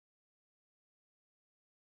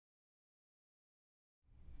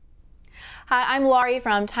Hi, I'm Laurie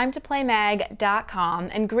from timetoplaymag.com,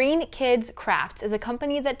 and Green Kids Crafts is a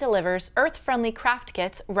company that delivers earth-friendly craft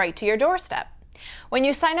kits right to your doorstep. When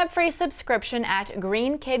you sign up for a subscription at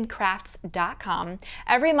greenkidcrafts.com,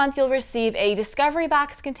 every month you'll receive a discovery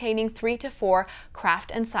box containing 3 to 4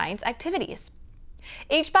 craft and science activities.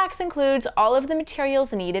 Each box includes all of the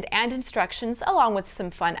materials needed and instructions, along with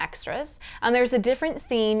some fun extras, and there's a different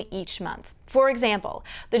theme each month. For example,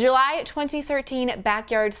 the July 2013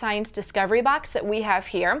 Backyard Science Discovery Box that we have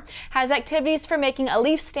here has activities for making a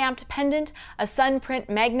leaf-stamped pendant, a sunprint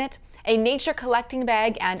magnet, a nature collecting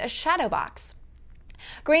bag, and a shadow box.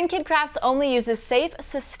 Green Kid Crafts only uses safe,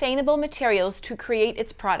 sustainable materials to create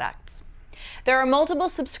its products. There are multiple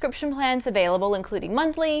subscription plans available, including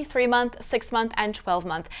monthly, 3-month, 6-month, and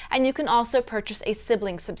 12-month, and you can also purchase a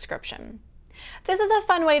sibling subscription. This is a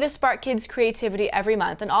fun way to spark kids' creativity every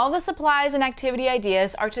month, and all the supplies and activity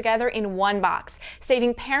ideas are together in one box,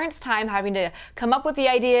 saving parents time having to come up with the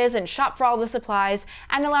ideas and shop for all the supplies,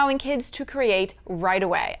 and allowing kids to create right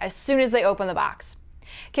away, as soon as they open the box.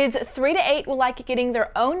 Kids 3 to 8 will like getting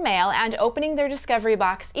their own mail and opening their discovery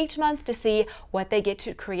box each month to see what they get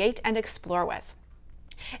to create and explore with.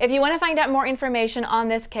 If you want to find out more information on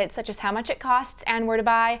this kit, such as how much it costs and where to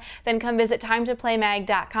buy, then come visit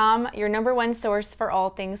timetoplaymag.com, your #1 source for all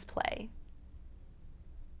things play.